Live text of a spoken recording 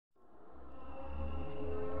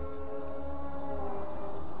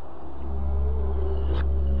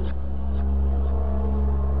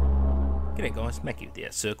G'day guys, Mackie with the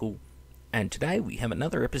Out Circle, and today we have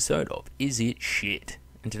another episode of Is It Shit?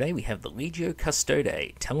 And today we have the Legio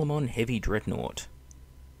Custodes Telemon Heavy Dreadnought.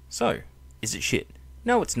 So, is it shit?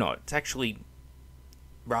 No, it's not. It's actually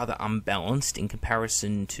rather unbalanced in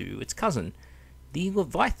comparison to its cousin, the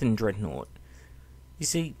Leviathan Dreadnought. You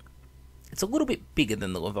see, it's a little bit bigger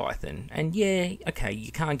than the Leviathan, and yeah, okay,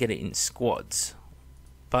 you can't get it in squads,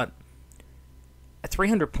 but at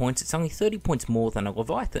 300 points, it's only 30 points more than a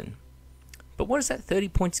Leviathan. But what does that 30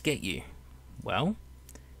 points get you? Well,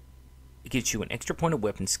 it gives you an extra point of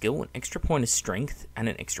weapon skill, an extra point of strength, and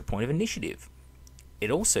an extra point of initiative.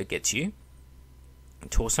 It also gets you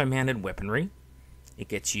torso-mounted weaponry. It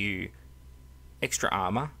gets you extra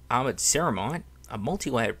armor, armored ceramite, a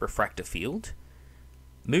multi-layered refractor field,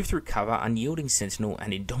 move through cover, unyielding sentinel,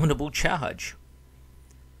 and indomitable charge.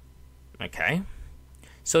 Okay,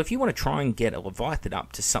 so if you want to try and get a Leviathan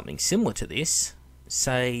up to something similar to this,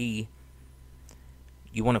 say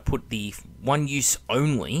you want to put the one-use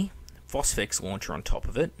only Phosphex launcher on top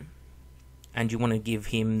of it, and you want to give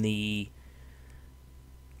him the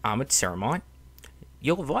armored ceramite,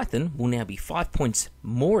 your Leviathan will now be 5 points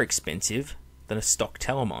more expensive than a stock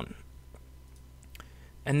Telemon.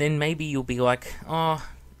 And then maybe you'll be like, oh,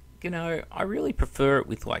 you know, I really prefer it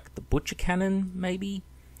with like the butcher cannon, maybe,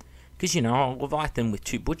 because you know, a Leviathan with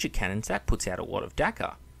 2 butcher cannons, that puts out a lot of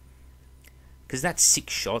DACA. Because that's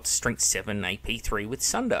 6 shots, strength 7, AP 3 with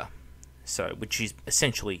Sunder. So, which is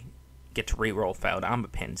essentially get to reroll failed armor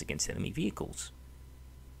pens against enemy vehicles.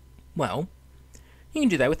 Well, you can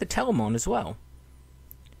do that with the Telemon as well.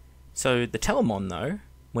 So the Telemon though,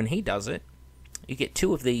 when he does it, you get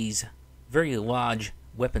 2 of these very large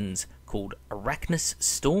weapons called Arachnus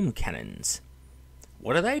Storm Cannons.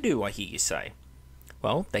 What do they do, I hear you say?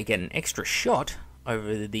 Well, they get an extra shot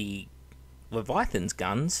over the Leviathan's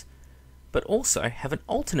guns, but also have an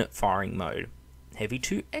alternate firing mode, heavy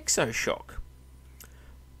to exoshock.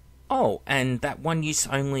 Oh, and that one-use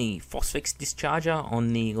only Phosphex discharger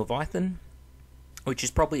on the Leviathan, which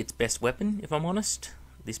is probably its best weapon, if I'm honest.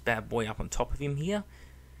 This bad boy up on top of him here.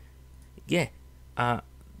 Yeah,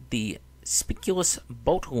 the Spiculous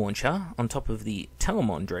Bolt Launcher on top of the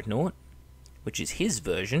Telemon Dreadnought, which is his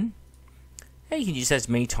version. And he can use as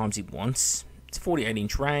many times he wants. It's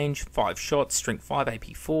 48-inch range, 5 shots, strength 5,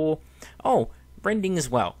 AP 4. Oh, rending as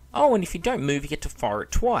well. Oh, and if you don't move, you get to fire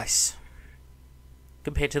it twice.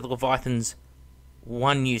 Compared to the Leviathan's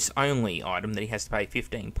one-use only item that he has to pay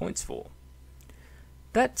 15 points for.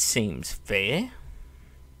 That seems fair.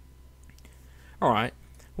 Alright,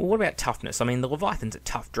 well what about toughness? I mean, the Leviathan's a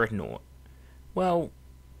tough dreadnought. Well,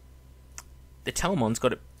 the Telemon's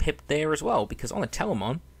got it pepped there as well, because on the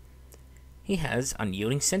Telemon, he has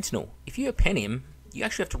Unyielding Sentinel. If you pen him, you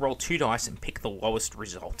actually have to roll 2 dice and pick the lowest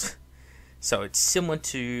result. So it's similar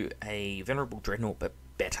to a Venerable Dreadnought, but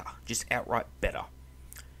better. Just outright better.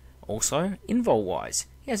 Also, invul-wise,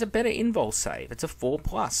 he has a better invul save. It's a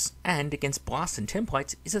 4+, and against blast and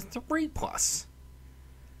templates is a 3+.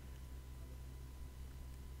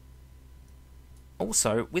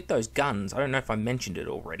 Also, with those guns, I don't know if I mentioned it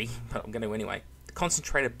already, but I'm going to anyway. The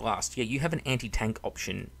Concentrated Blast, yeah, you have an anti-tank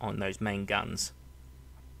option on those main guns.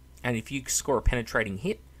 And if you score a penetrating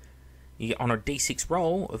hit, you get on a d6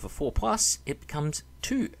 roll of a 4+, it becomes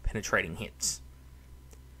 2 penetrating hits.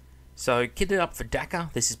 So, kitted up for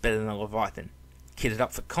DACA, this is better than the Leviathan. Kitted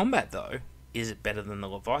up for combat, though, is it better than the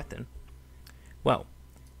Leviathan? Well,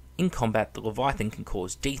 in combat, the Leviathan can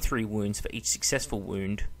cause D3 wounds for each successful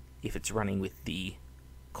wound if it's running with the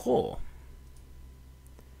claw,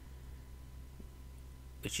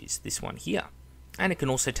 which is this one here. And it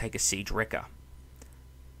can also take a siege wrecker.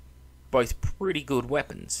 Both pretty good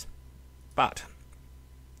weapons. But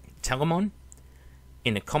Telemon,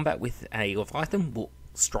 in a combat with a Leviathan, will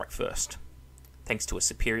strike first, thanks to a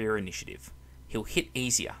superior initiative. He'll hit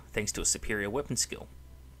easier, thanks to a superior weapon skill.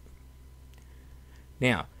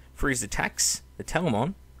 Now, for his attacks, the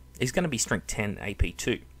Telemon is going to be strength 10, AP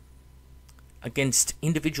 2. Against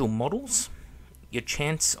individual models, your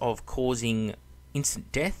chance of causing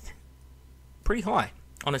instant death, pretty high.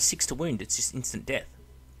 On a 6 to wound, it's just instant death.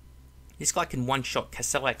 This guy can one-shot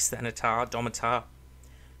Castellax, Thanatar, Domitar,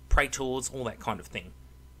 Praetors, all that kind of thing.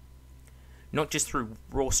 Not just through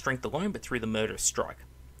raw strength alone, but through the murderous strike.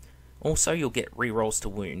 Also, you'll get rerolls to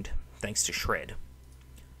wound, thanks to Shred.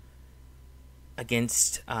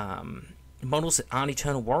 Against models that aren't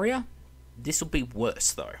Eternal Warrior, this will be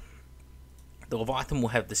worse though. The Leviathan will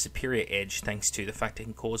have the superior edge thanks to the fact it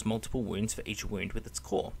can cause multiple wounds for each wound with its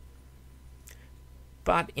claw.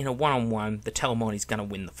 But in a one-on-one, the Telemon is going to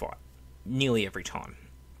win the fight, nearly every time.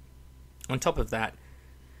 On top of that,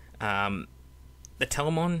 the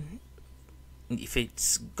Telemon if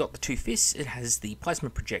it's got the two fists, it has the plasma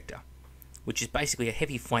projector, which is basically a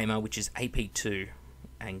heavy flamer, which is AP2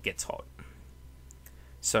 and gets hot.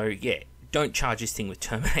 So yeah, don't charge this thing with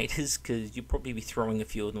Terminators, because you'll probably be throwing a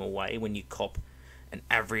few of them away when you cop an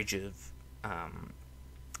average of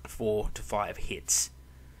 4 to 5 hits.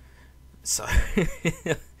 So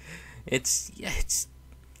it's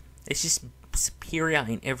just superior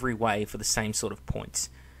in every way for the same sort of points.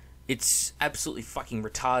 It's absolutely fucking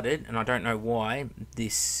retarded, and I don't know why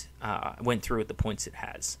this went through at the points it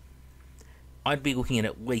has. I'd be looking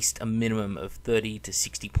at least a minimum of 30 to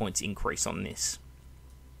 60 points increase on this.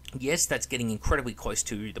 Yes, that's getting incredibly close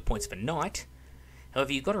to the points of a knight.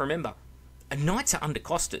 However, you've got to remember, knights are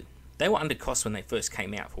undercosted. They were undercost when they first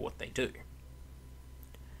came out for what they do.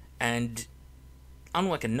 And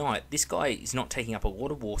unlike a knight, this guy is not taking up a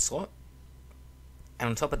lot of war slot. And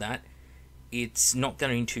on top of that, it's not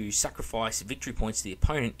going to sacrifice victory points to the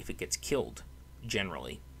opponent if it gets killed,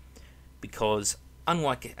 generally. Because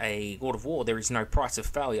unlike a Lord of War, there is no price of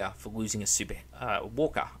failure for losing a super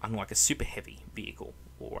walker, unlike a super heavy vehicle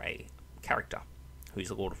or a character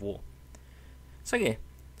who's a Lord of War. So yeah,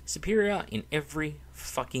 superior in every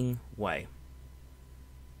fucking way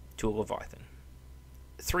to a Leviathan.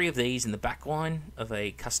 3 of these in the back line of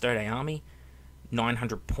a Custode army,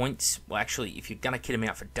 900 points. Well, actually, if you're going to kit them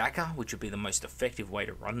out for dagger, which would be the most effective way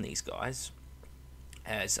to run these guys,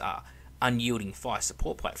 as unyielding fire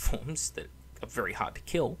support platforms that are very hard to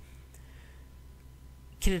kill,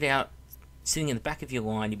 kit it out, sitting in the back of your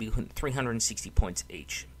line, you'd be looking at 360 points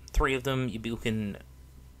each. 3 of them, you'd be looking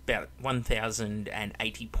about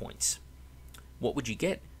 1,080 points. What would you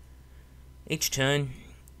get? Each turn,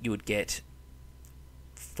 you would get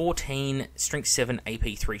 14 Strength 7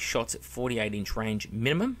 AP3 shots at 48-inch range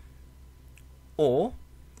minimum, or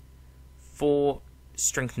 4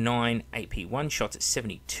 Strength 9 AP1 shots at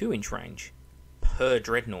 72-inch range per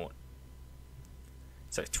Dreadnought.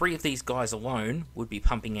 So 3 of these guys alone would be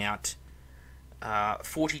pumping out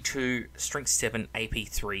 42 Strength 7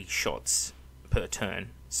 AP3 shots per turn.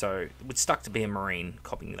 So it would stuck to be a Marine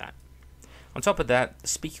copying that. On top of that, the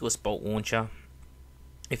Speculous Bolt Launcher,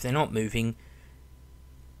 if they're not moving,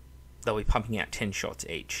 they'll be pumping out 10 shots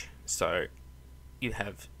each. So you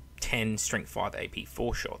have 10 Strength 5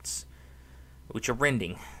 AP4 shots, which are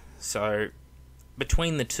rending. So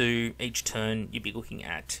between the two, each turn, you'd be looking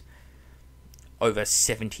at over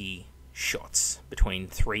 70 shots between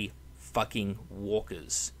 3 fucking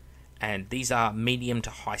walkers. And these are medium to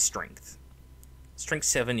high strength. Strength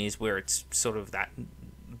 7 is where it's sort of that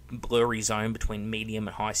blurry zone between medium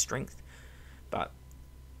and high strength. But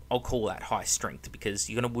I'll call that high strength because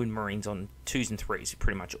you're going to wound Marines on 2s and 3s with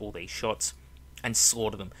pretty much all these shots and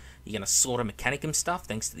slaughter them. You're going to slaughter Mechanicum stuff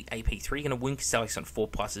thanks to the AP3. You're going to wound Castellix on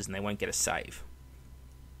 4+s and they won't get a save.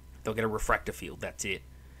 They'll get a refractor field, that's it.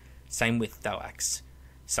 Same with Thalax.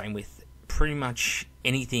 Same with pretty much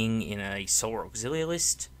anything in a Solar Auxilia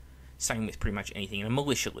list. Same with pretty much anything in a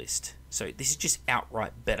Militia list. So this is just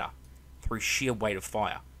outright better through sheer weight of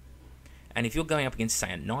fire. And if you're going up against,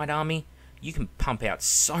 say, a Knight army, you can pump out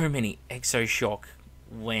so many Exoshock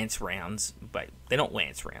Lance rounds. But they're not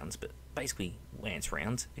Lance rounds, but basically Lance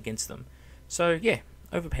rounds against them. So yeah,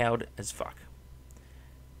 overpowered as fuck.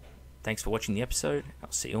 Thanks for watching the episode.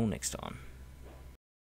 I'll see you all next time.